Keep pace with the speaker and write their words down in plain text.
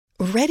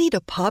Ready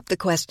to pop the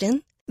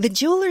question? The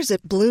jewelers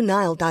at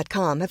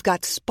BlueNile.com have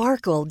got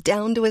sparkle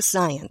down to a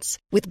science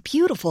with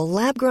beautiful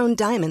lab-grown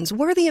diamonds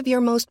worthy of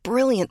your most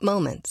brilliant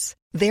moments.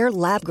 Their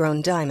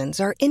lab-grown diamonds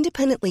are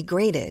independently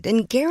graded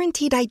and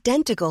guaranteed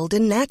identical to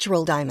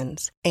natural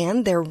diamonds,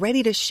 and they're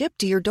ready to ship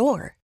to your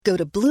door. Go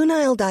to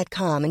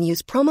BlueNile.com and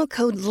use promo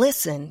code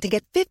LISTEN to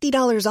get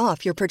 $50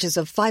 off your purchase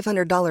of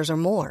 $500 or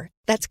more.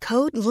 That's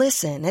code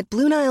LISTEN at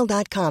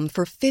BlueNile.com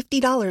for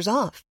 $50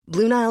 off.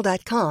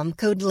 BlueNile.com,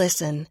 code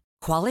LISTEN.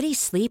 Quality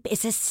sleep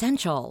is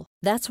essential.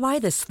 That's why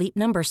the Sleep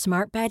Number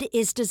Smart Bed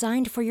is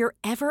designed for your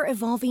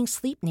ever-evolving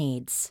sleep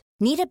needs.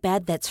 Need a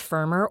bed that's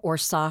firmer or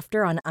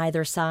softer on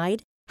either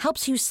side?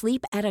 Helps you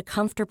sleep at a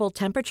comfortable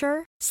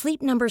temperature?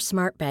 Sleep Number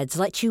Smart Beds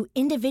let you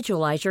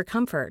individualize your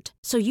comfort,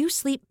 so you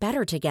sleep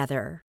better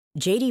together.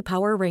 J.D.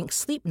 Power ranks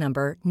Sleep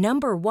Number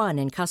number 1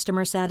 in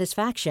customer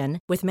satisfaction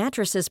with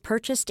mattresses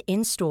purchased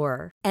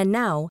in-store. And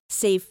now,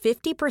 save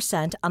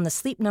 50% on the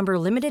Sleep Number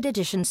Limited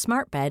Edition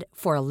Smart Bed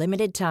for a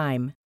limited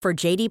time. For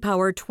J.D.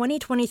 Power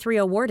 2023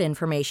 award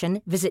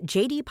information, visit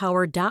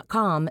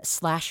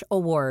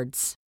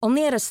jdpower.com/awards.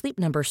 Only at a Sleep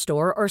Number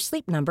store or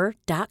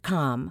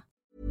sleepnumber.com.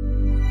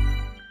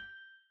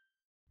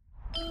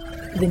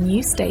 The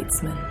New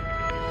Statesman.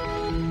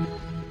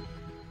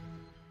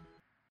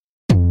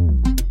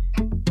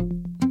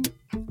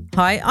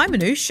 Hi, I'm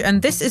Anoush,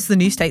 and this is the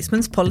New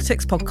Statesman's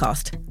Politics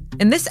Podcast.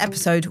 In this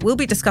episode, we'll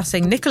be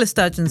discussing Nicola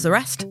Sturgeon's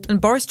arrest and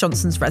Boris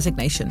Johnson's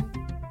resignation.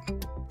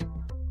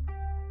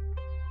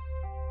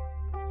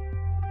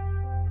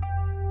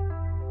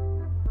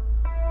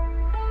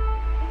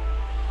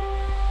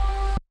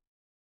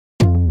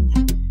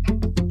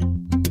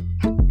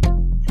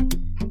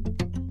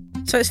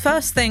 So it's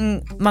first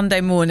thing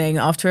Monday morning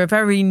after a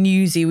very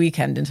newsy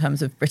weekend in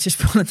terms of British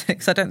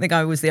politics. I don't think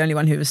I was the only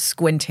one who was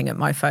squinting at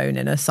my phone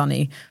in a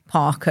sunny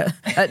park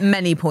at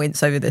many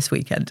points over this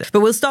weekend. But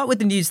we'll start with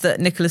the news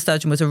that Nicola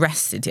Sturgeon was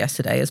arrested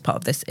yesterday as part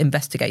of this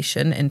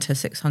investigation into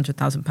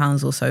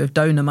 £600,000 or so of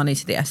donor money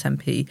to the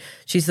SNP.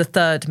 She's the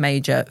third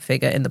major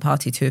figure in the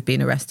party to have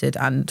been arrested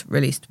and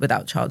released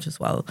without charge as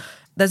well.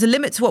 There's a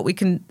limit to what we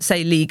can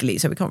say legally,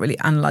 so we can't really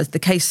analyse the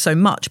case so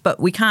much, but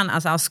we can,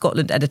 as our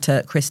Scotland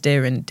editor Chris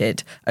Deeran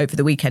did over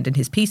the weekend in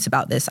his piece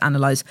about this,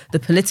 analyse the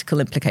political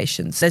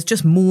implications. There's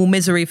just more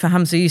misery for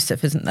Humza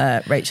Yousaf, isn't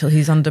there, Rachel?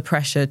 He's under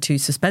pressure to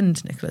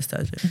suspend Nicola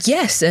Sturgeon.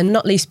 Yes, and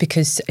not least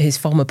because his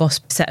former boss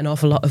set an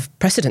awful lot of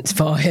precedents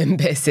for him,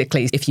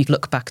 basically. If you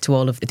look back to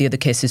all of the other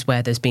cases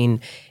where there's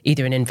been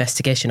either an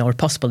investigation or a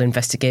possible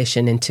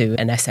investigation into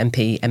an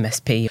SNP,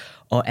 MSP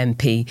or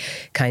MP,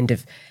 kind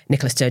of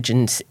Nicola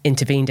Sturgeon's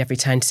intervened every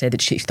time to say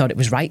that she thought it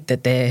was right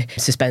that they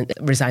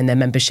resign their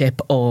membership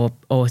or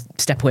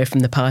step away from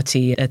the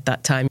party at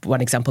that time.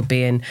 One example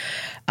being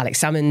Alex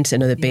Salmond,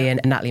 another being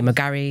Natalie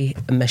McGarry,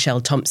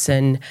 Michelle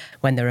Thompson,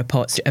 when there are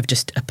reports of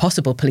just a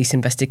possible police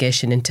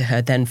investigation into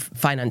her then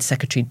Finance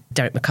Secretary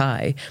Derek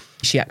Mackay.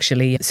 She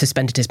actually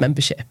suspended his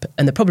membership.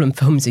 And the problem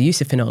for Humza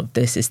Yousaf in all of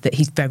this is that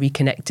he's very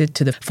connected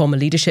to the former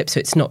leadership. So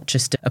it's not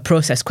just a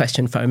process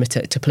question for him, it's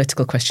a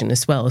political question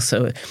as well.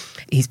 So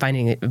he's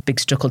finding it a big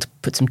struggle to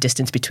put some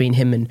distance between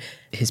him and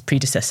his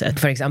predecessor.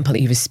 For example,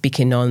 he was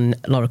speaking on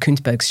Laura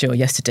Kuenssberg's show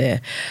yesterday,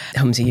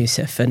 Humza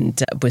Yousaf,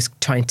 and was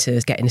trying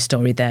to get in a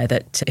story there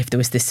that if there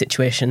was this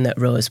situation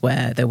that rose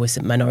where there was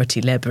a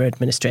minority Labour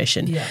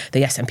administration,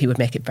 the SNP would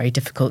make it very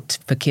difficult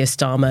for Keir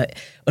Starmer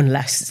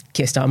unless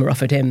Keir Starmer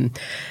offered him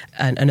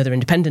another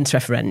independence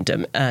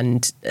referendum.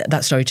 And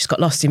that story just got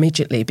lost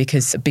immediately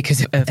because of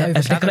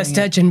Nicola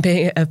Sturgeon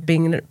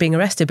being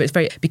arrested. But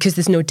it's because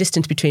there's no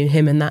distance between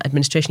him and that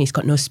administration, he's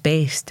got no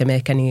space to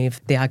make any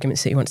of the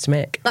arguments that he wants to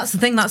make. That's the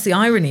thing, that's the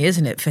irony,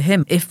 isn't it, for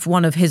him? If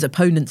one of his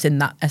opponents in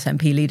that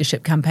SNP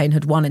leadership campaign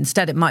had won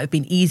instead, it might have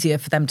been easier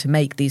for them to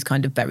make these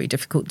kind of very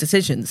difficult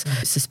decisions,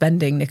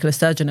 suspending Nicola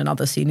Sturgeon and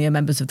other senior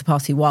members of the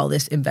party while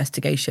this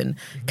investigation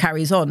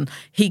carries on.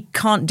 He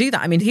can't do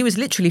that. I mean, he was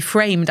literally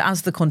framed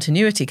as the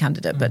continuity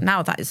candidate, but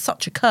now that is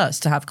such a curse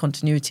to have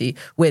continuity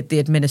with the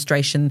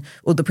administration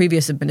or the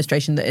previous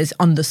administration that is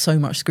under so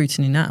much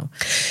scrutiny now.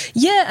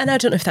 Yeah, and I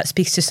don't know if that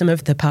speaks to some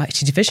of the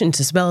party divisions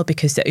as well,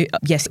 because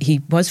yes, he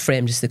was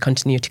framed as the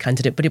continuity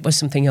candidate, but it was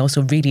something he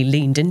also really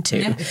leaned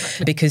into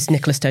because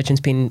Nicola Sturgeon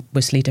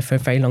was leader for a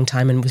very long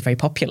time and was very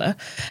popular.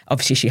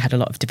 Obviously, she had a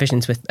lot of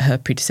divisions with her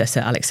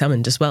predecessor, Alex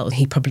Salmond, as well.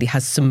 He probably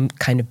has some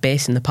kind of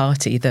base in the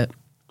party that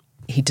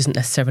he doesn't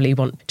necessarily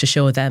want to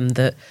show them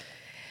that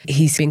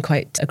he's been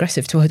quite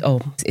aggressive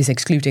towards, is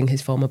excluding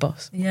his former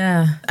boss.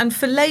 Yeah. And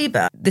for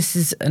Labour, this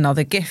is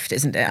another gift,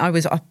 isn't it? I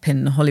was up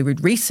in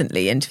Holyrood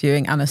recently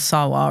interviewing Anna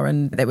Sarwar,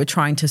 and they were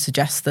trying to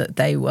suggest that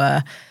they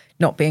were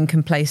not being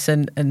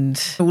complacent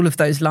and all of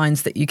those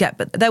lines that you get.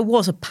 But there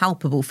was a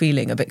palpable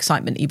feeling of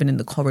excitement even in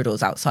the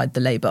corridors outside the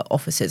Labour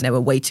offices. They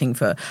were waiting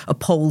for a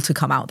poll to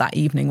come out that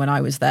evening when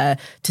I was there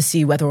to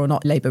see whether or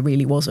not Labour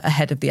really was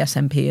ahead of the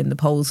SNP in the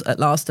polls at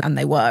last. And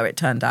they were, it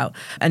turned out.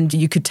 And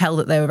you could tell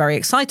that they were very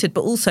excited.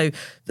 But also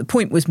the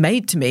point was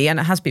made to me, and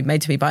it has been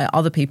made to me by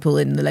other people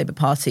in the Labour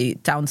Party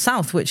down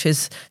south, which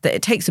is that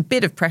it takes a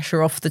bit of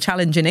pressure off the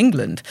challenge in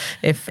England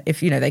if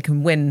they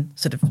can win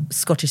sort of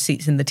Scottish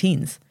seats in the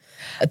teens.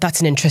 That's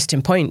an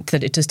interesting point,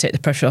 that it does take the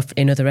pressure off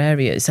in other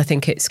areas. I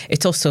think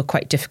it's also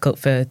quite difficult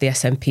for the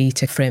SNP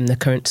to frame the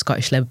current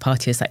Scottish Labour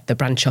Party as like the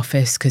branch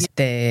office, because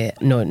they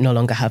no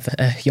longer have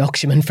a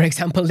Yorkshireman, for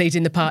example,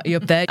 leading the party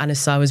up there. Anna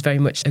Sarr was very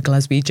much a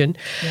Glaswegian.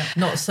 Yeah.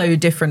 Not so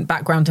different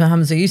background to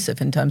Hamza Yousaf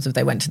in terms of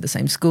they went to the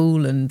same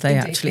school and they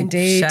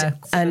share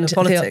similar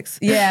politics.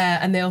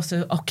 And they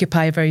also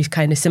occupy a very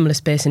kind of similar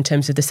space in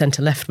terms of the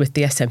centre-left with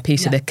the SNP,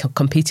 so they're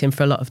competing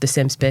for a lot of the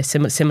same space,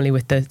 similarly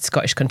with the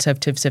Scottish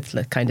Conservatives of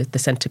kind of the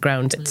centre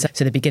ground. So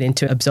they're beginning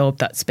to absorb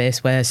that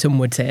space where some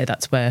would say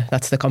that's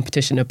the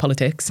competition of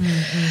politics.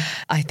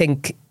 Mm-hmm. I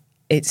think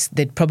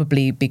they'd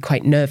probably be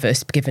quite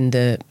nervous given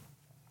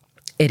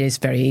it is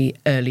very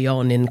early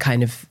on in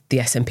kind of the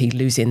SNP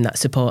losing that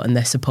support and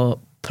their support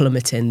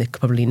plummeting. They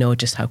probably know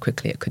just how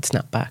quickly it could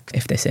snap back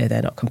if they say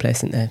they're not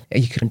complacent there.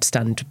 You can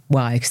understand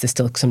why, because there's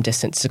still some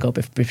distance to go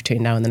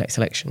between now and the next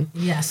election.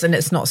 Yes, and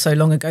it's not so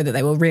long ago that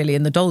they were really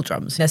in the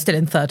doldrums. They're still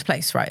in third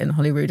place, right, in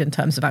Holyrood in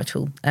terms of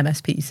actual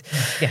MSPs.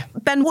 Yeah.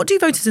 Ben, what do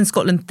voters in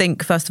Scotland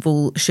think, first of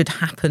all, should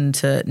happen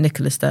to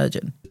Nicola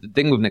Sturgeon? The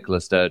thing with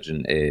Nicola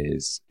Sturgeon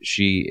is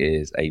she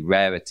is a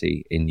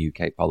rarity in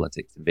UK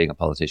politics, and being a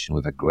politician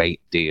with a great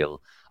deal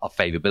of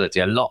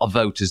favourability. A lot of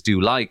voters do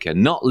like her,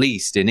 not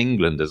least in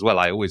England as well.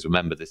 I always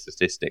remember this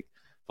statistic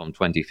from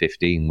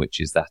 2015,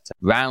 which is that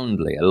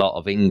roundly a lot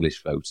of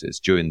English voters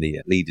during the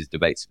leaders'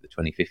 debates of the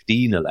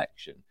 2015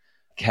 election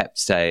kept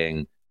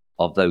saying,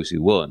 of those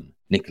who won,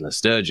 Nicola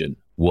Sturgeon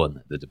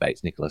won the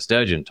debates. Nicola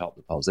Sturgeon topped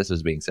the polls. This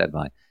was being said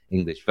by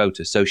English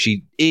voters. So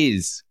she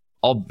is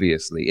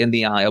obviously,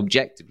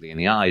 objectively in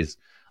the eyes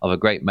of a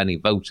great many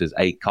voters,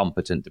 a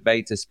competent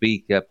debater,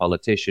 speaker,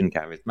 politician,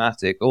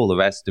 charismatic, all the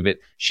rest of it.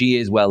 She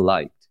is well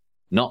liked,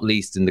 not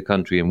least in the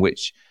country in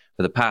which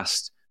for the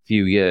past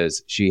few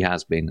years she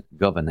has been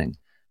governing.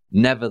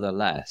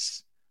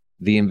 Nevertheless,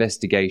 the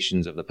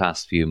investigations of the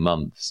past few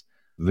months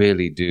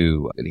really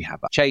have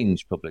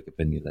changed public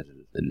opinion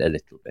a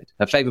little bit.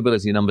 Her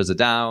favourability numbers are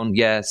down,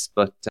 yes,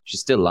 but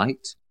she's still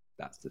liked.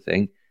 That's the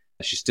thing.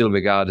 She's still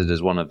regarded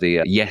as one of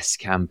the Yes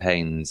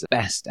campaign's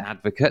best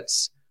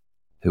advocates.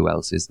 Who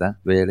else is there,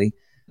 really?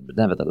 But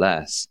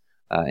nevertheless,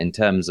 in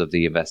terms of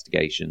the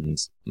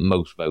investigations,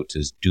 most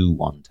voters do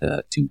want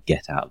her to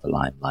get out of the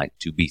limelight,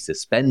 to be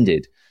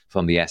suspended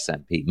from the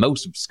SNP.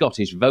 Most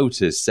Scottish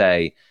voters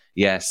say,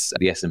 yes,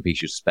 the SNP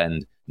should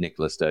suspend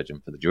Nicola Sturgeon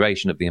for the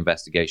duration of the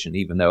investigation,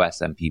 even though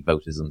SNP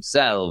voters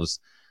themselves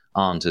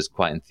aren't as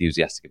quite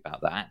enthusiastic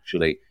about that.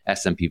 Actually,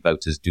 SNP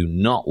voters do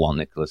not want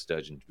Nicola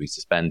Sturgeon to be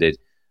suspended,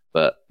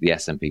 but the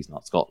SNP is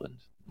not Scotland.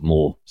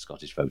 More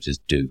Scottish voters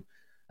do.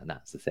 And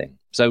that's the thing.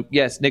 So,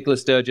 yes, Nicola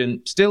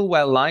Sturgeon, still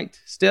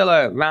well-liked, still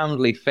a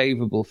roundly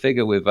favourable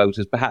figure with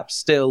voters, perhaps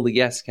still the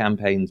Yes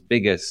campaign's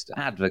biggest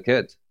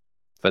advocate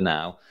for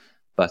now.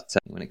 But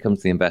when it comes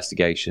to the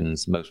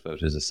investigations, most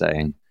voters are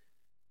saying,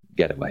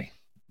 get away,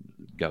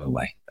 go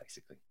away,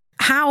 basically.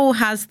 How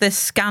has this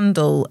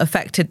scandal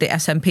affected the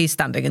SNP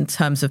standing in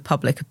terms of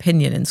public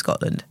opinion in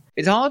Scotland?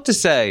 It's hard to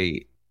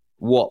say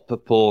what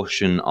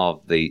proportion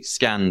of the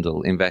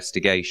scandal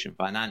investigation,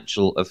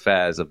 financial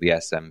affairs of the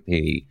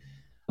SNP,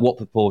 what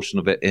proportion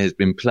of it has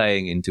been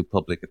playing into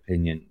public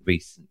opinion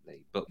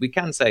recently. But we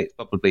can say it's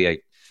probably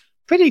a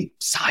pretty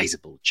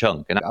sizable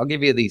chunk. And I'll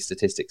give you these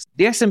statistics.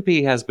 The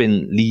SNP has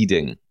been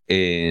leading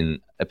in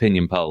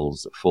opinion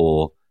polls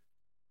for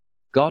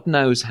God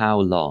knows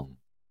how long.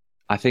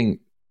 I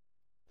think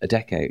a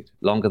decade,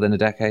 longer than a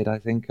decade, I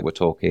think. We're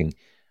talking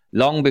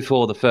long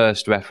before the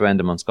first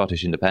referendum on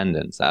Scottish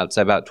independence. I would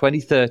say about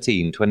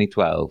 2013,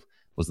 2012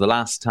 was the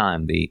last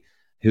time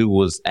who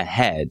was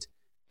ahead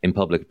in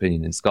public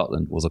opinion in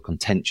Scotland was a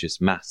contentious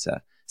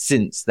matter.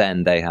 Since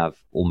then, they have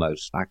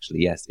almost,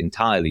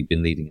 entirely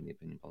been leading in the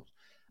opinion polls.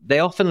 They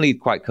often lead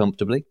quite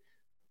comfortably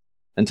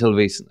until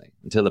recently,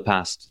 until the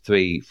past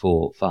 3,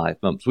 4, 5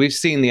 months. We've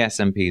seen the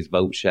SNP's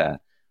vote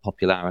share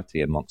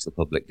popularity amongst the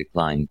public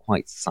decline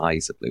quite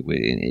sizably.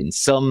 In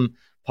some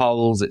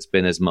polls, it's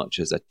been as much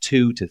as a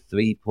 2 to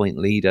 3 point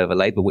lead over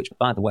Labour, which,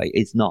 by the way,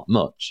 is not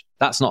much.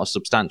 That's not a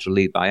substantial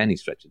lead by any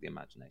stretch of the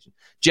imagination.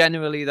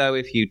 Generally, though,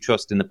 if you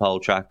trust in the poll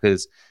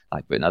trackers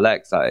like Britain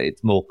Elects,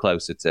 it's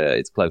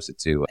closer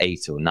to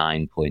 8 or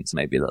 9 points,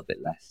 maybe a little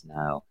bit less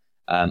now.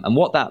 And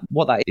what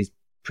that is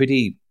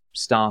pretty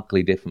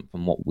starkly different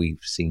from what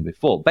we've seen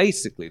before.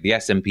 Basically, the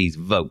SNP's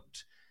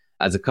vote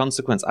as a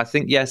consequence, I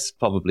think, yes,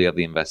 probably of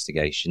the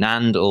investigation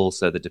and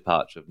also the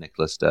departure of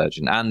Nicola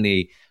Sturgeon and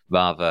the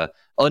rather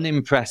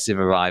unimpressive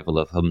arrival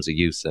of Hamza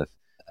Yousaf.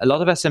 A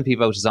lot of SNP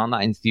voters aren't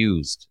that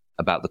enthused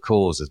about the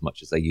cause as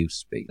much as they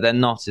used to be. They're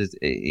not as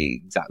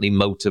exactly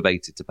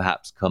motivated to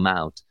perhaps come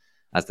out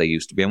as they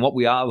used to be. And what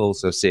we are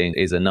also seeing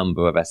is a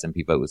number of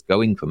SNP voters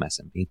going from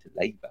SNP to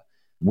Labour,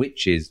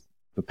 which is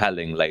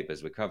propelling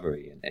Labour's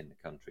recovery in the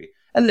country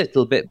a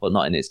little bit, but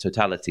not in its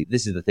totality.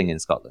 This is the thing in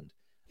Scotland.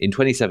 In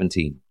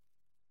 2017,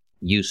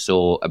 you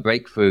saw a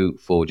breakthrough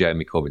for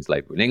Jeremy Corbyn's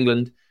Labour in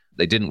England.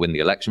 They didn't win the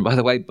election, by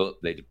the way,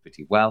 but they did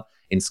pretty well.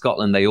 In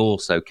Scotland, they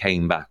also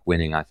came back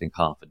winning, I think,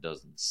 half a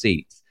dozen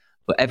seats.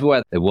 But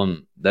everywhere they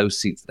won, those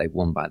seats they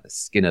won by the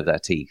skin of their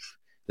teeth.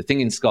 The thing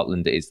in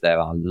Scotland is there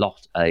are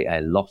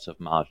a lot of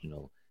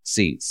marginal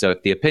seats. So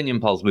if the opinion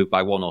polls move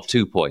by 1 or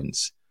 2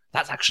 points,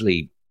 that's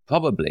actually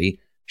probably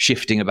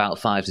shifting about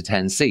 5 to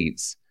 10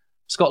 seats.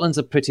 Scotland's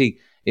a pretty,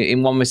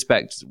 in one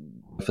respect,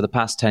 for the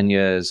past 10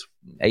 years,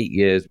 8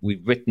 years,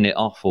 we've written it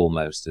off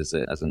almost as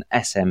an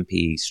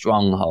SNP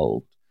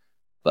stronghold.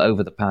 But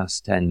over the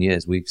past 10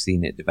 years, we've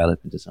seen it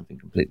develop into something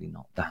completely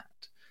not that.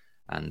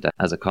 And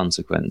as a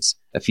consequence,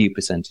 a few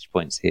percentage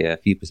points here, a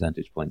few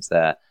percentage points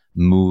there,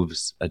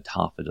 moves a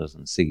half a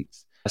dozen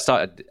seats. I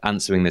started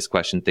answering this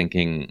question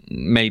thinking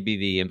maybe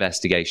the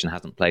investigation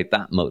hasn't played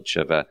that much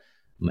of an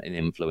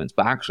influence,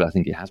 but actually I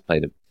think it has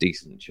played a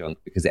decent chunk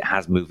because it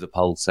has moved the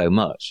polls so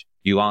much.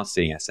 You are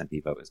seeing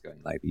SNP voters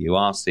going Labour. You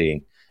are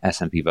seeing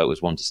SNP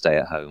voters want to stay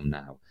at home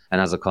now. And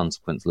as a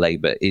consequence,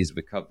 Labour is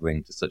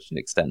recovering to such an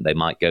extent they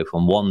might go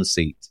from 1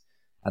 seat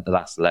at the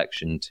last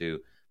election to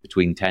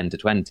between 10 to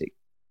 20.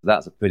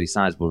 That's a pretty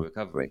sizable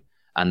recovery.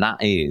 And that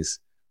is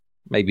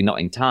maybe not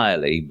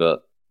entirely,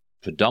 but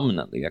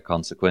predominantly a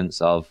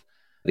consequence of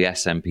the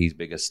SNP's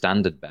biggest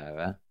standard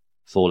bearer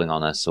falling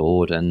on her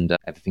sword and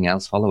everything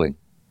else following.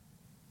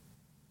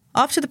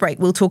 After the break,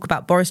 we'll talk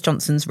about Boris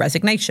Johnson's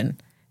resignation.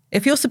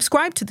 If you're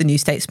subscribed to The New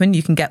Statesman,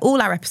 you can get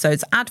all our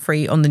episodes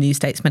ad-free on the New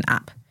Statesman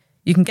app.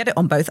 You can get it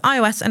on both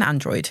iOS and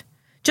Android.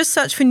 Just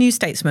search for New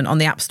Statesman on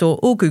the App Store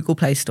or Google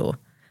Play Store.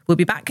 We'll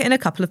be back in a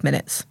couple of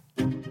minutes.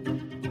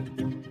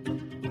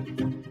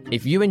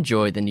 If you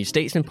enjoy the New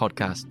Statesman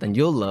podcast, then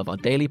you'll love our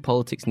daily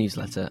politics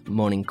newsletter,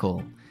 Morning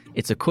Call.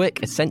 It's a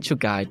quick, essential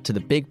guide to the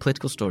big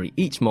political story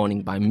each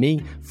morning by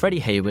me, Freddie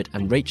Hayward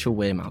and Rachel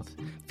Wearmouth,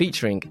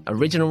 featuring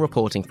original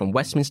reporting from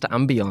Westminster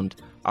and beyond,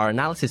 our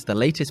analysis of the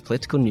latest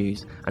political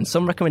news, and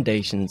some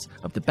recommendations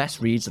of the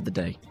best reads of the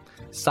day.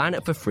 Sign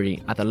up for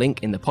free at the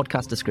link in the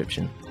podcast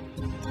description.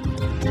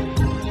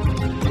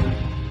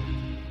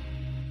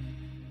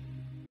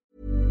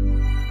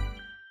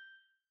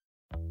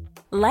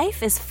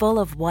 Life is full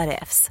of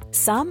what-ifs.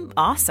 Some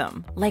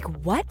awesome, like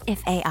what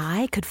if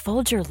AI could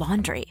fold your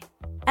laundry?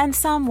 And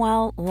some,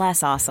 well,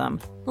 less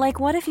awesome, like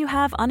what if you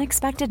have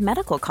unexpected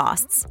medical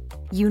costs?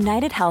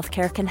 United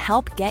Healthcare can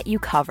help get you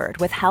covered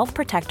with Health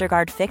Protector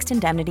Guard fixed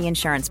indemnity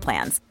insurance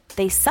plans.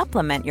 They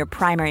supplement your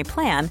primary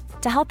plan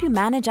to help you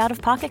manage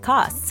out-of-pocket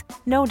costs.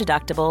 No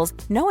deductibles,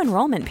 no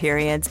enrollment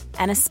periods,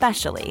 and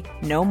especially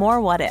no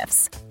more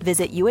what-ifs.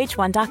 Visit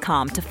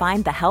uh1.com to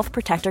find the Health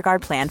Protector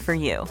Guard plan for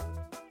you.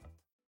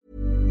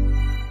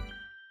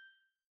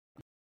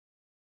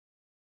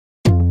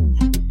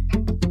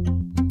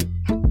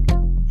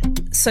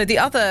 So the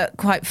other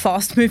quite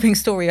fast-moving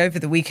story over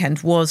the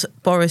weekend was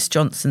Boris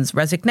Johnson's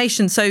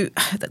resignation. So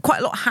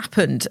quite a lot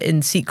happened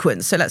in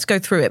sequence. So let's go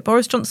through it.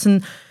 Boris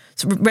Johnson's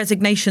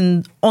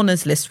resignation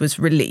honours list was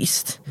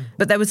released,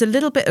 but there was a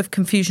little bit of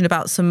confusion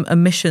about some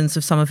omissions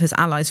of some of his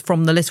allies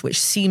from the list, which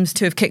seems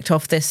to have kicked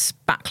off this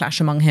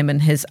backlash among him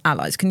and his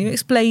allies. Can you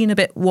explain a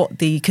bit what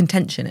the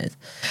contention is?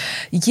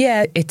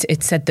 Yeah,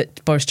 it said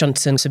that Boris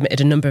Johnson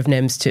submitted a number of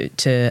names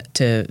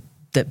to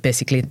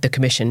basically the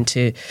commission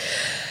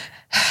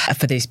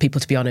for these people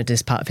to be honoured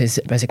as part of his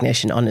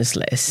resignation honours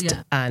list.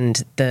 Yeah.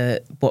 And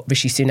what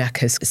Rishi Sunak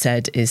has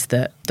said is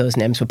that those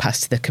names were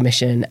passed to the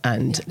commission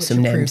and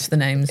some names... the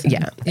names.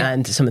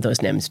 And some of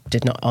those names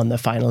did not on the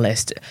final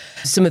list.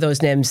 Some of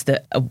those names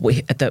that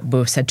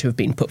were said to have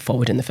been put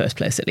forward in the first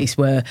place, at least,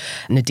 were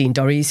Nadine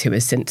Dorries, who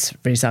has since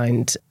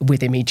resigned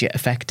with immediate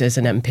effect as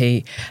an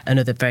MP,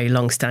 another very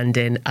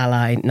long-standing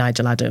ally,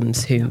 Nigel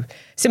Adams, who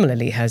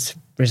similarly has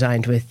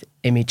resigned with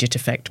immediate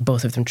effect,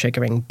 both of them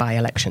triggering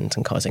by-elections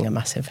and causing a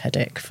massive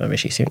headache for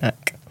Rishi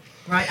Sunak.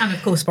 Right, and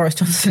of course Boris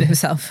Johnson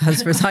himself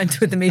has resigned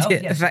with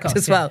immediate effect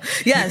as well.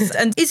 Yes,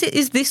 and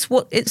is this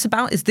what it's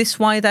about? Is this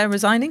why they're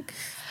resigning?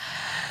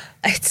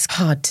 It's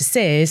hard to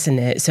say, isn't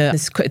it? So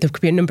there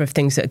could be a number of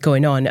things that are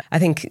going on. I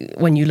think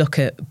when you look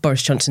at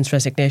Boris Johnson's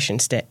resignation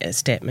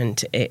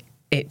statement,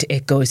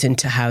 it goes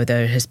into how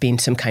there has been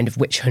some kind of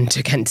witch hunt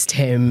against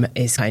him,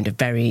 is kind of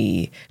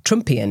very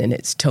Trumpian in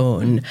its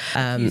tone.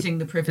 Using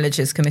the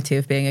Privileges Committee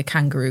of being a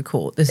kangaroo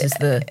court. This is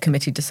the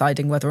committee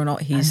deciding whether or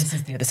not he's... This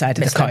is the other side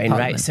of the coin,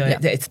 right? So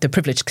it's the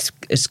Privileges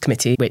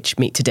Committee which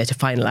meet today to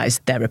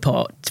finalise their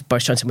report.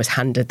 Boris Johnson was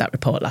handed that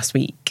report last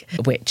week,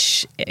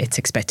 which it's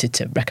expected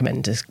to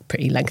recommend a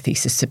pretty lengthy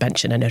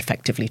suspension and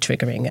effectively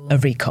triggering a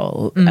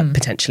recall,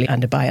 potentially,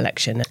 and a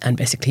by-election. And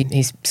basically,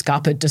 he's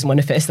scarpered, doesn't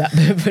want to face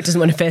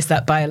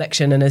that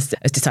by-election, and has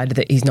decided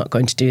that he's not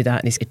going to do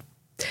that. And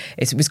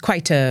it was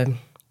quite a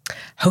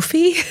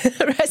huffy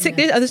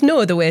resignation. Yeah. There's no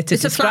other way to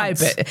describe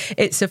it.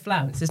 It's a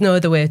flounce. There's no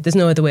other way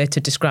to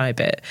describe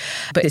it.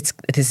 But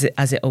it is,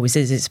 as it always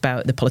is, it's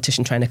about the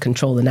politician trying to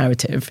control the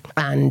narrative,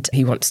 and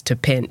he wants to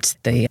paint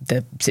the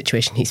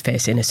situation he's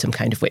facing as some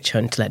kind of witch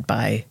hunt led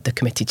by the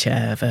committee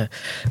chair of a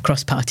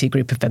cross-party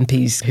group of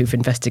MPs who've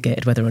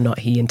investigated whether or not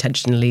he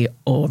intentionally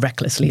or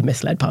recklessly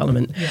misled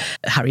Parliament,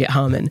 Harriet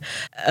Harman,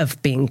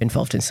 of being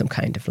involved in some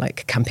kind of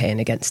like campaign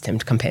against him,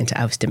 to campaign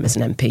to oust him as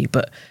an MP.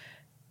 But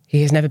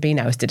he has never been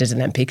ousted as an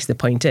MP, because the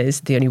point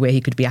is, the only way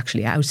he could be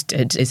actually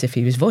ousted is if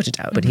he was voted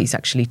out. But he's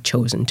actually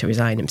chosen to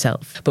resign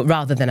himself. But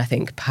rather than, I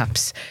think,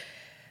 perhaps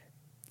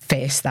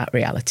face that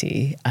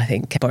reality, I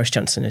think Boris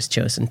Johnson has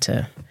chosen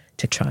to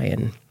try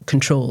and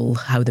control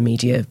how the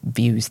media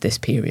views this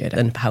period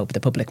and how the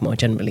public more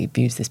generally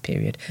views this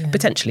period,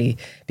 potentially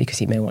because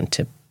he may want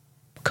to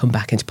come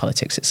back into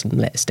politics at some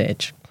later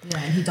stage.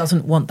 Yeah, and he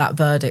doesn't want that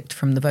verdict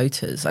from the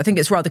voters. I think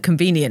it's rather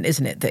convenient,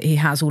 isn't it, that he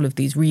has all of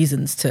these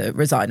reasons to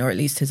resign, or at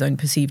least his own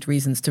perceived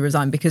reasons to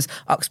resign, because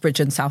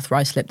Uxbridge and South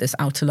Ruislip, this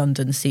outer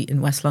London seat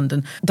in West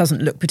London,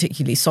 doesn't look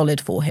particularly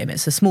solid for him.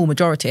 It's a small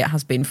majority. It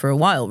has been for a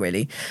while,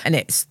 really. And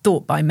it's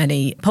thought by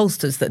many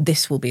pollsters that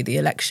this will be the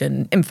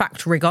election. In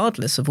fact,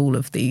 regardless of all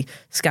of the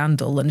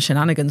scandal and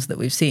shenanigans that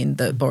we've seen,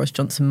 that Boris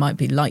Johnson might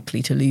be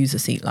likely to lose a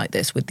seat like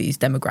this with these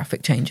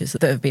demographic changes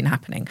that have been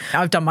happening.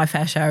 I've done my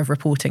fair share of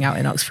reporting out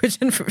in Uxbridge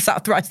and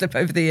South Ruislip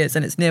over the years,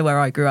 and it's near where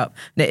I grew up,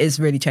 and it is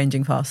really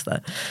changing fast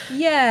there.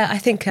 Yeah, I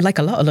think like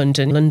a lot of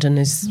London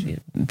is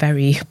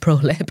very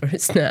pro-Labour,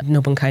 isn't it?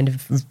 No one kind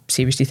of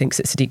seriously thinks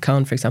that Sadiq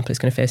Khan, for example, is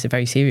going to face a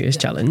very serious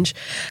challenge,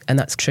 and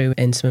that's true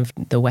in some of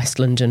the West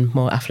London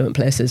more affluent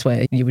places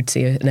where you would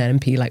see an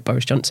MP like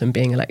Boris Johnson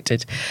being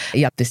elected.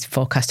 Yeah, this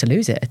forecast to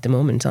lose it at the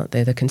moment, aren't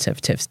they, the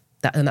Conservatives?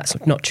 And that's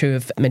not true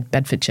of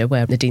Mid-Bedfordshire,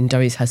 where Nadine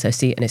Dorries has her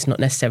seat, and it's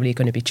not necessarily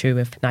going to be true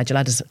of Nigel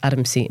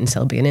Adams' seat in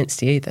Selby and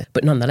Instey either.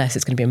 But nonetheless,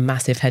 it's going to be a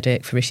massive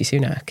headache for Rishi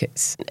Sunak.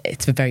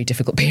 It's a very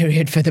difficult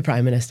period for the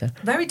Prime Minister.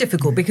 Very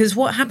difficult, because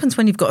what happens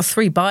when you've got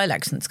 3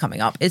 by-elections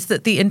coming up is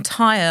that the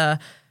entire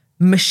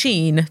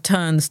machine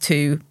turns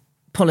to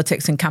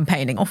politics and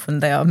campaigning.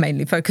 Often they are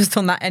mainly focused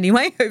on that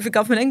anyway, over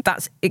governing.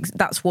 That's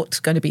what's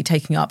going to be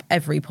taking up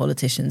every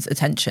politician's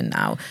attention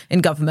now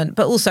in government,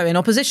 but also in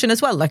opposition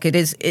as well. Like it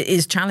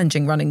is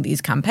challenging running these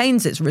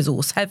campaigns. It's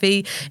resource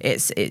heavy.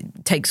 It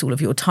takes all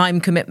of your time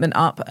commitment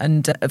up.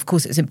 And of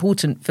course, it's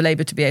important for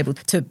Labour to be able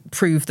to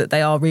prove that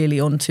they are really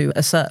onto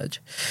a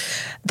surge.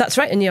 That's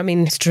right. And I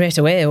mean, straight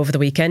away over the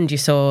weekend, you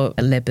saw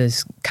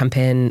Labour's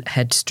campaign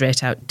head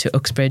straight out to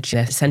Uxbridge.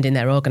 They're sending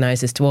their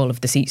organisers to all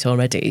of the seats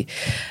already.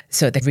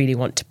 So they really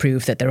want to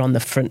prove that they're on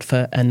the front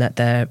foot and that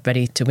they're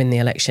ready to win the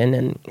election.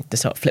 And the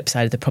sort of flip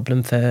side of the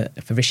problem for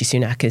Rishi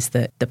Sunak is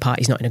that the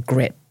party's not in a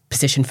great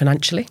position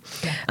financially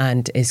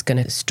and is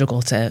going to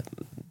struggle to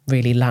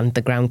really land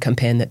the ground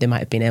campaign that they might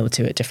have been able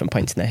to at different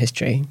points in their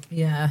history.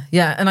 Yeah.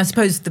 And I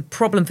suppose the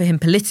problem for him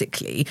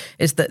politically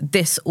is that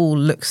this all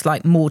looks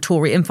like more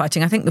Tory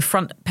infighting. I think the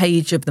front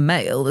page of the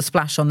Mail, the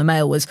splash on the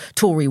Mail, was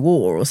Tory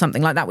war or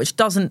something like that, which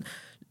doesn't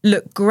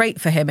look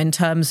great for him in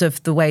terms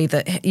of the way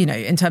that, you know,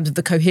 in terms of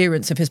the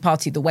coherence of his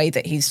party, the way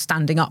that he's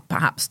standing up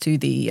perhaps to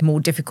the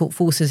more difficult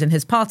forces in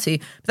his party.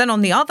 But then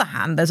on the other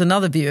hand, there's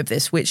another view of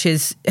this, which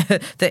is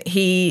that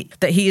he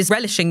is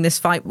relishing this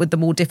fight with the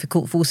more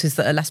difficult forces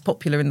that are less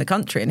popular in the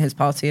country in his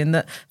party, and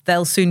that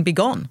they'll soon be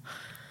gone.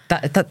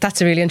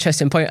 That's a really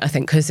interesting point, I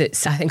think, because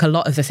I think a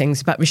lot of the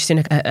things about Rishi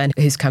Sunak and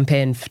his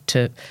campaign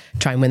to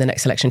try and win the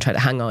next election, try to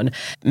hang on,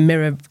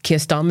 mirror Keir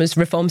Starmer's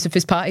reforms of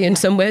his party in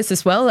some ways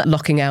as well,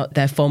 locking out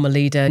their former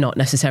leader, not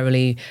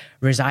necessarily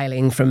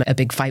resiling from a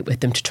big fight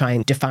with them to try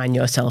and define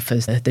yourself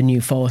as the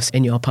new force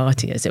in your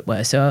party, as it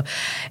were. So,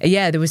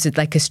 yeah, there was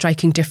a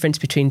striking difference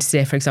between,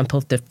 say, for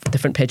example, the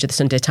front page of the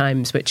Sunday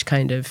Times, which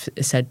kind of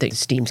said that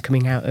steam's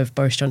coming out of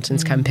Boris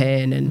Johnson's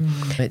campaign, and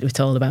it was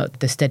all about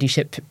the steady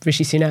ship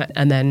Rishi Sunak,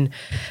 and then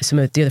some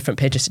of the other front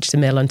pages, such as the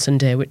Mail on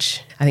Sunday,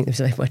 which I think there was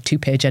like a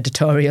 2-page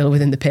editorial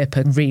within the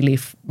paper really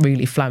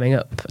flamming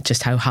up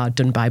just how hard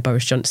done by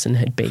Boris Johnson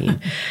had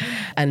been.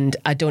 And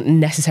I don't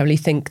necessarily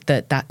think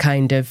that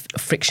kind of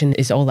friction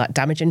is all that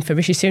damaging for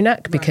Rishi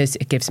Sunak, because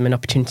it gives him an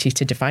opportunity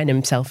to define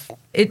himself.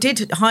 It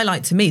did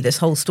highlight to me, this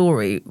whole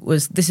story,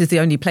 was this is the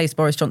only place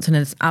Boris Johnson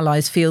and his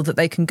allies feel that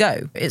they can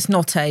go. It's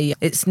not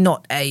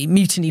a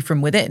mutiny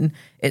from within,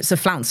 it's a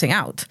flouncing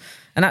out.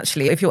 And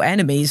actually, if your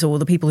enemies or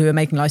the people who are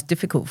making life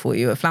difficult for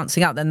you are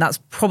flouncing out, then that's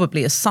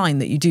probably a sign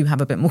that you do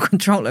have a bit more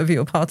control over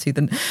your party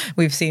than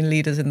we've seen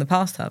leaders in the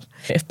past have.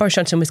 If Boris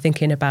Johnson was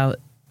thinking about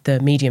the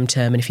medium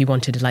term, and if he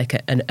wanted like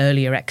an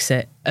earlier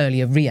exit,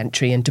 earlier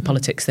re-entry into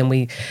politics, then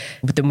we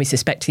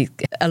suspect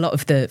a lot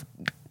of the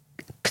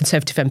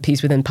Conservative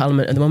MPs within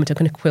Parliament at the moment are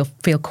going to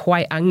feel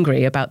quite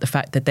angry about the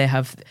fact that they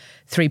have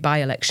 3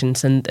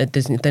 by-elections and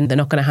then they're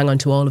not going to hang on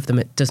to all of them,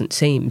 it doesn't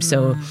seem.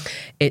 So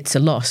it's a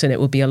loss, and it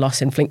will be a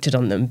loss inflicted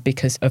on them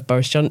because of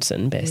Boris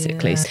Johnson,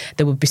 basically. So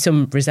there will be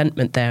some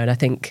resentment there, and I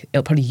think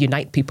it'll probably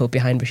unite people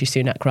behind Rishi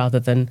Sunak rather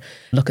than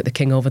look at the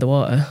king over the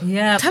water.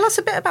 Yeah. Tell us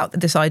a bit about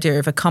this idea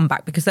of a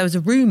comeback, because there was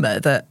a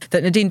rumour that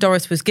Nadine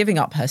Dorries was giving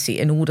up her seat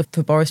in order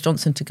for Boris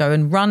Johnson to go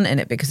and run in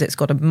it because it's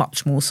got a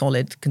much more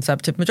solid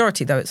Conservative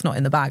majority, though it's not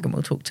in the bag, and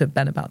we'll talk to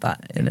Ben about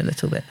that in a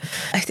little bit.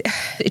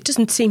 It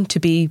doesn't seem to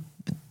be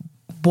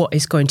what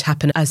is going to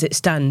happen as it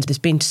stands. There's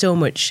been so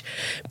much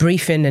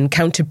briefing and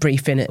counter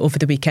briefing over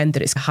the weekend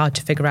that it's hard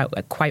to figure out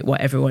quite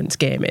what everyone's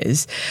game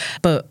is.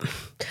 But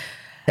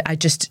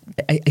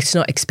it's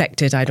not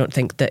expected, I don't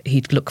think, that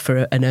he'd look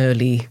for an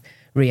early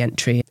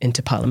re-entry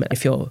into Parliament.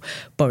 If you're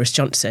Boris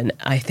Johnson,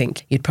 I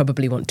think you'd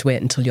probably want to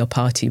wait until your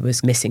party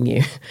was missing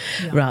you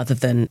rather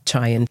than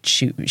try and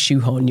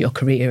shoehorn your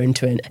career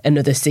into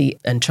another seat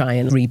and try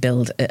and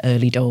rebuild at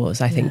early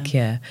doors, I think,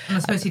 And I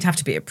suppose he'd have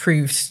to be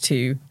approved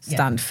to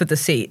stand for the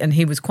seat, and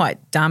he was quite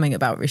damning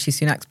about Rishi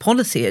Sunak's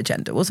policy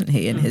agenda, wasn't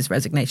he, in his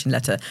resignation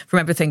letter, from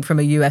everything from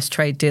a US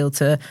trade deal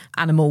to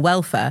animal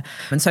welfare.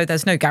 And so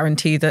there's no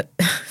guarantee that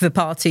the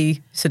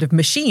party sort of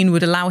machine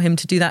would allow him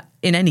to do that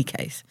in any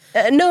case.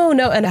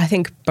 No, and I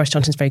think Boris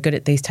Johnson's very good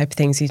at these type of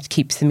things. He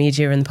keeps the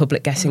media and the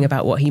public guessing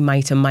about what he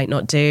might and might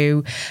not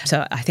do.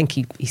 So I think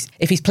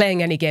if he's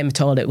playing any game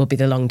at all, it will be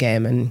the long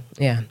game, and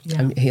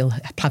he'll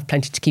have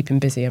plenty to keep him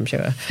busy, I'm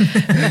sure.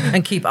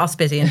 And keep us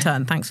busy in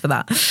turn. Thanks for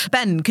that.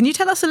 Ben, can you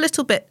tell us a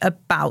little bit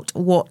about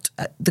what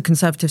the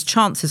Conservatives'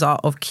 chances are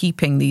of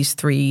keeping these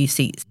 3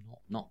 seats?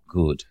 Not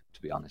good,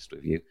 to be honest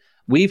with you.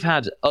 We've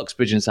had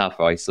Uxbridge and South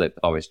Ruislip,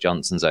 Boris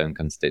Johnson's own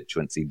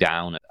constituency,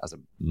 down as a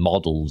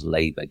modelled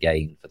Labour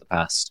gain for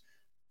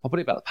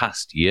probably about the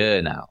past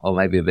year now, or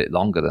maybe a bit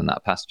longer than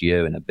that, past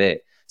year and a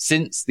bit.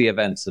 Since the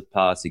events of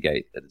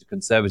Partygate, the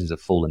Conservatives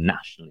have fallen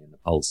nationally in the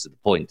polls to the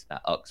point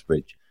that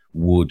Uxbridge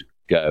would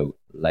go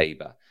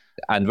Labour.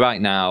 And right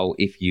now,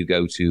 if you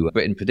go to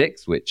Britain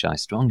Predicts, which I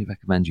strongly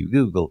recommend you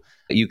Google,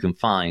 you can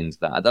find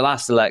that at the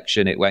last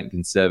election, it went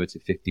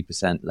Conservative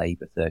 50%,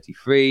 Labour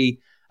 33%.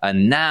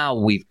 And now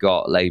we've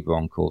got Labour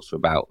on course for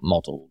about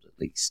modelled, at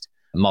least.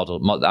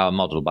 Our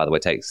model, by the way,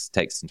 takes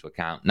into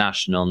account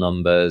national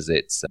numbers.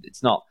 It's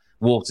not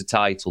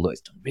watertight, although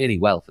it's done really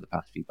well for the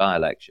past few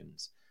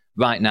by-elections.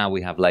 Right now,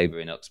 we have Labour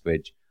in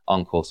Uxbridge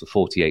on course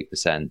for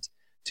 48%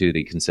 to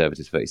the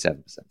Conservatives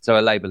 37%. So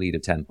a Labour lead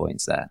of 10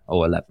 points there,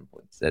 or 11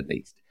 points at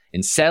least.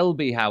 In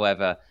Selby,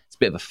 however, it's a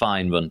bit of a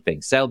fine-run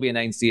thing. Selby and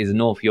Ainsty is a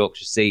North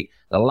Yorkshire seat.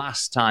 The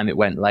last time it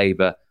went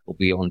Labour will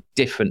be on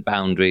different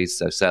boundaries.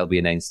 So Selby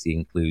and Ainsty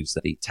includes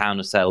the town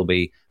of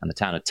Selby and the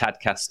town of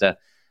Tadcaster.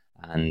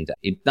 And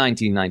in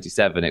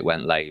 1997, it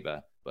went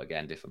Labour, but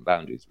again, different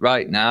boundaries.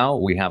 Right now,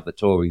 we have the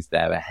Tories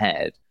there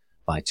ahead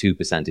by 2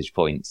 percentage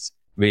points.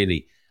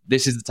 Really,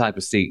 this is the type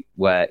of seat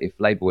where if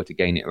Labour were to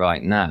gain it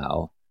right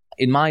now,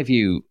 in my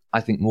view,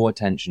 I think more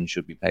attention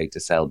should be paid to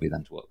Selby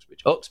than to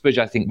Uxbridge. Uxbridge,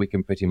 I think we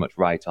can pretty much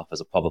write off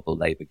as a probable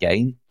Labour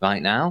gain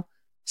right now.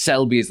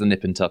 Selby is the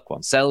nip and tuck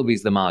one. Selby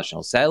is the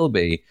marginal.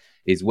 Selby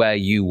is where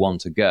you want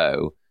to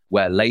go,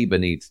 where Labour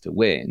needs to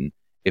win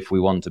if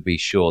we want to be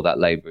sure that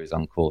Labour is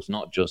on course,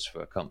 not just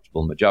for a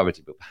comfortable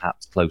majority, but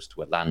perhaps close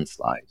to a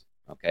landslide.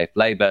 Okay, if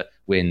Labour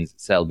wins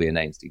Selby and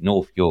Ainsty,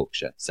 North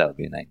Yorkshire,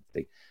 Selby and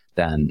Ainsty,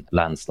 then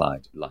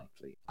landslide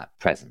likely, at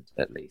present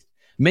at least.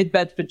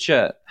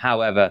 Mid-Bedfordshire,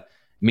 however,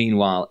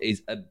 meanwhile,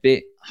 is a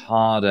bit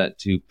harder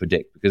to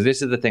predict, because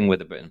this is the thing with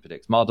the Britain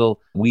Predicts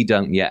model. We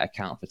don't yet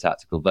account for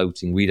tactical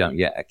voting. We don't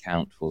yet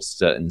account for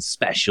certain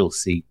special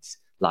seats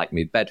like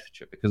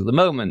Mid-Bedfordshire, because at the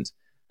moment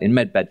in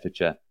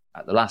Mid-Bedfordshire,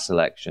 at the last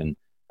election,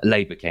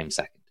 Labour came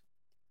second.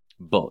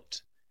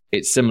 But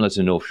it's similar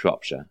to North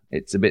Shropshire.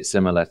 It's a bit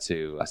similar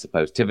to, I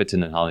suppose,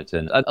 Tiverton and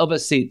Honiton and other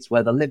seats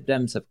where the Lib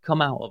Dems have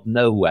come out of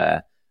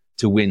nowhere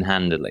to win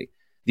handily.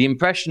 The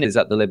impression is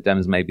that the Lib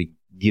Dems may be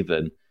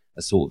given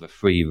a sort of a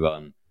free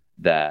run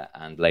there,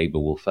 and Labour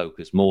will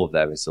focus more of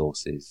their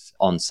resources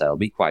on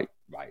Selby, quite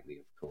rightly,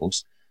 of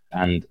course.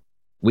 And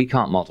we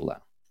can't model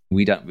that.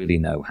 We don't really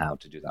know how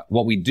to do that.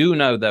 What we do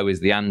know, though, is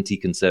the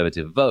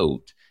anti-Conservative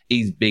vote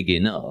is big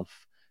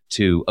enough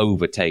to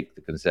overtake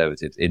the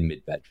Conservatives in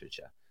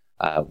Mid-Bedfordshire.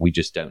 We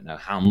just don't know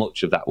how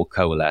much of that will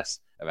coalesce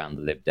around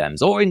the Lib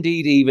Dems, or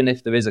indeed, even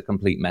if there is a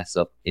complete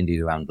mess-up,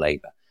 indeed around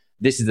Labour.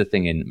 This is the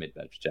thing in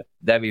Mid-Bedfordshire.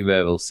 Very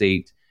rural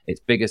seat.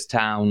 Its biggest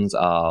towns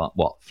are,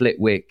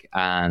 Flitwick,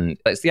 and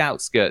it's the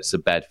outskirts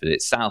of Bedford.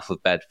 It's south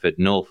of Bedford,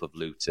 north of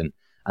Luton,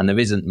 and there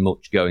isn't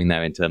much going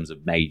there in terms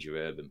of major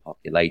urban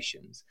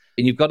populations.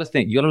 And you've got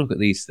to look at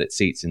these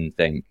seats and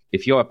think,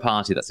 if you're a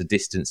party that's a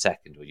distant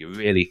second, or you're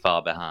really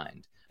far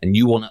behind, and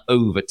you want to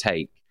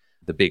overtake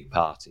the big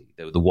party,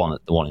 the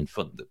one in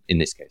front, in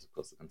this case, of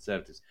course, the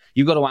Conservatives,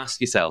 you've got to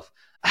ask yourself,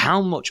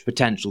 how much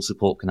potential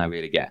support can I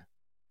really get?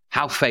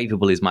 How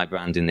favourable is my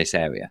brand in this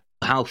area?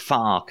 How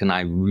far can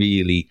I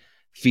really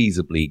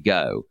feasibly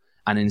go?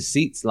 And in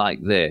seats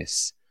like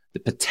this, the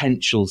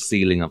potential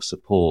ceiling of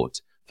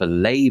support for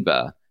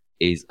Labour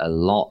is a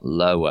lot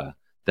lower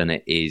than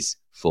it is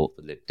for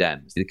the Lib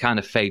Dems. The kind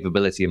of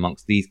favourability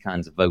amongst these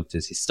kinds of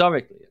voters,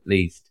 historically at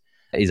least,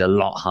 is a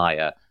lot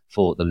higher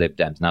for the Lib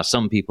Dems. Now,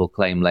 some people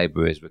claim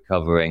Labour is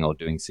recovering or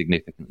doing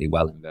significantly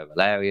well in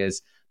rural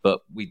areas, but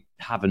we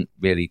haven't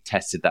really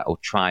tested that or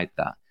tried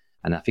that.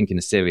 And I think in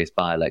a serious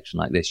by-election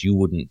like this, you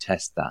wouldn't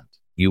test that.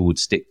 You would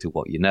stick to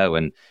what you know.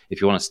 And if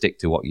you want to stick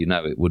to what you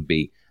know, it would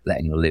be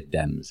letting your Lib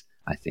Dems,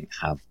 I think,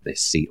 have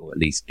this seat, or at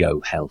least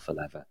go hell for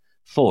leather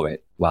for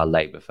it, while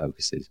Labour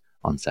focuses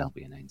on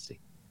Selby and Ainsty.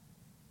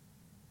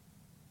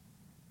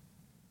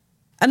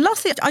 And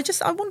lastly,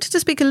 I wanted to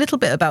speak a little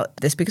bit about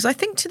this, because I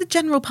think to the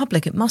general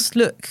public it must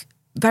look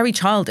very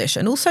childish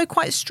and also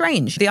quite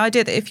strange. The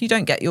idea that if you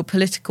don't get your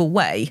political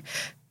way,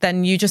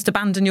 then you just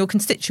abandon your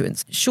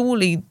constituents.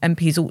 Surely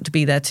MPs ought to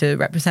be there to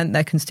represent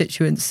their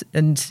constituents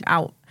and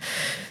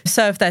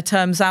serve their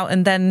terms out,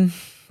 and then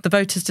the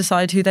voters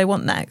decide who they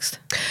want next.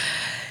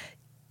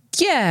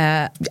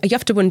 Yeah, you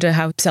have to wonder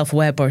how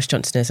self-aware Boris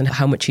Johnson is and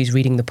how much he's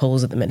reading the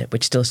polls at the minute,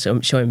 which still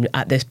show him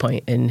at this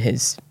point in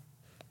his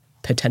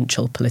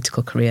potential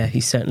political career,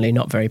 he's certainly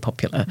not very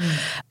popular.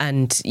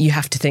 And you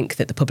have to think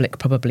that the public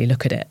probably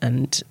look at it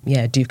and,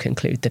 do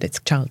conclude that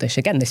it's childish.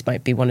 Again, this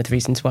might be one of the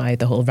reasons why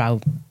the whole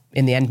row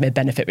in the end may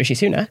benefit Rishi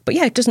Sunak. But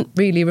it doesn't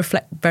really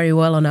reflect very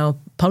well on our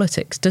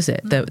politics, does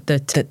it?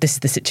 That this is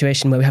the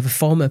situation where we have a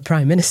former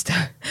Prime Minister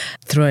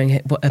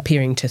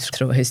appearing to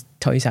throw his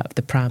toys out of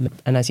the pram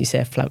and, as you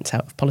say, flounce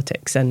out of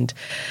politics. And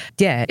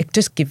it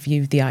just gives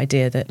you the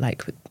idea that,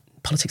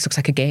 politics looks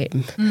like a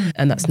game,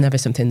 and that's never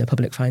something the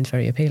public finds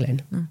very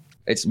appealing.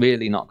 It's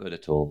really not good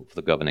at all for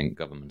the governing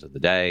government of the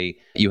day.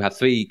 You have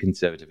 3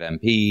 Conservative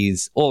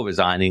MPs all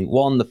resigning,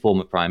 one the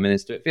former Prime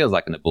Minister. It feels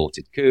like an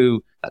aborted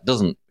coup. That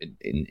doesn't,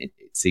 it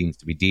seems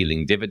to be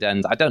dealing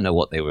dividends. I don't know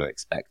what they were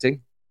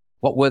expecting.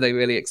 What were they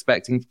really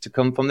expecting to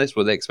come from this?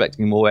 Were they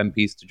expecting more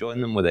MPs to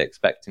join them? Were they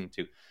expecting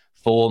to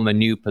form a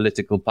new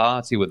political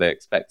party? Were they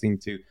expecting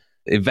to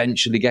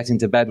eventually get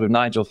into bed with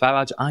Nigel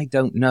Farage? I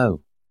don't know.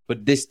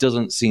 But this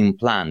doesn't seem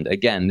planned.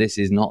 Again, this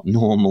is not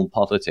normal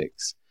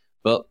politics,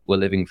 but we're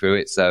living through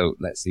it, so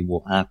let's see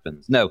what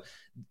happens. No,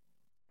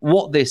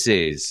 what this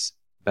is,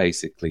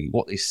 basically,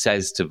 what this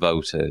says to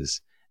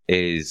voters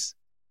is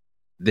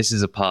this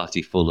is a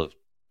party full of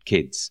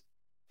kids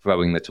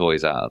throwing the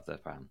toys out of their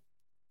pram,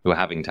 who are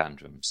having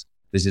tantrums.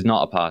 This is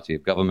not a party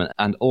of government.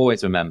 And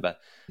always remember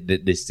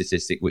this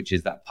statistic, which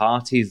is that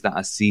parties that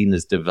are seen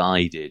as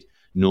divided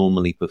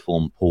normally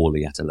perform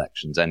poorly at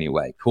elections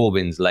anyway.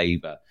 Corbyn's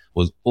Labour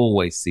was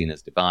always seen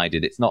as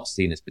divided. It's not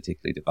seen as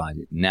particularly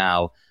divided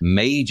now.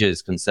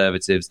 Major's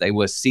Conservatives, they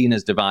were seen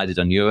as divided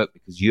on Europe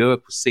because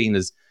Europe was seen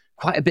as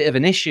quite a bit of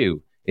an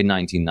issue in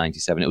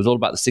 1997. It was all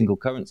about the single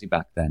currency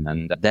back then,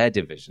 and their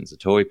divisions, the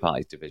Tory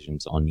party's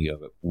divisions on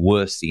Europe,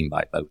 were seen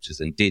by voters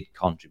and did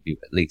contribute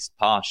at least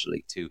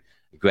partially to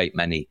a great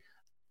many,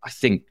 I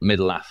think,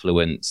 middle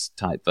affluence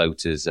type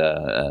voters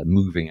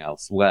moving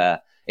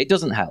elsewhere. It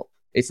doesn't help.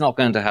 It's not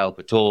going to help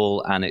at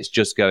all, and it's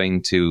just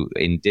going to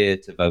endear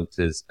to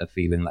voters a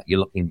feeling like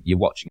you're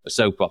watching a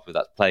soap opera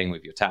that's playing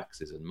with your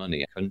taxes and money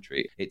in a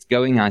country. It's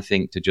going, I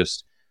think, to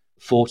just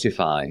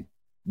fortify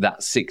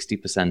that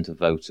 60% of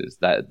voters,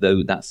 that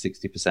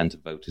 60%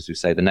 of voters who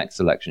say the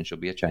next election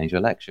should be a change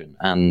election.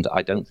 And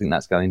I don't think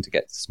that's going to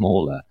get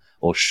smaller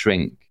or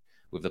shrink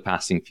with the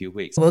passing few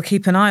weeks. We'll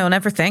keep an eye on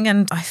everything,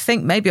 and I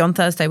think maybe on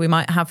Thursday we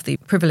might have the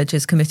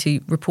Privileges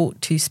Committee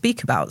report to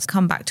speak about.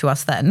 Come back to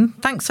us then.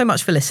 Thanks so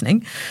much for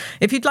listening.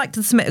 If you'd like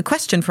to submit a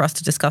question for us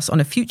to discuss on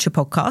a future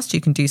podcast,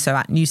 you can do so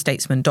at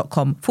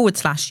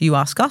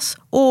newstatesman.com/youaskus,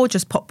 or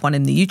just pop one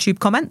in the YouTube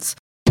comments.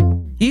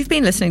 You've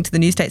been listening to the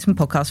New Statesman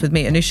podcast with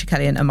me, Anusha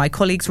Kellyan, and my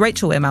colleagues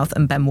Rachel Wearmouth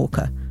and Ben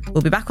Walker.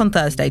 We'll be back on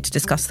Thursday to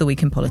discuss the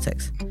week in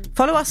politics.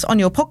 Follow us on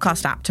your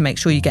podcast app to make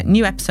sure you get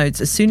new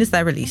episodes as soon as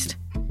they're released.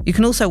 You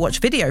can also watch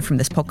video from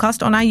this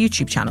podcast on our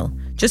YouTube channel.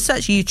 Just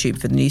search YouTube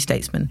for The New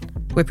Statesman.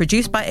 We're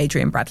produced by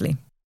Adrian Bradley.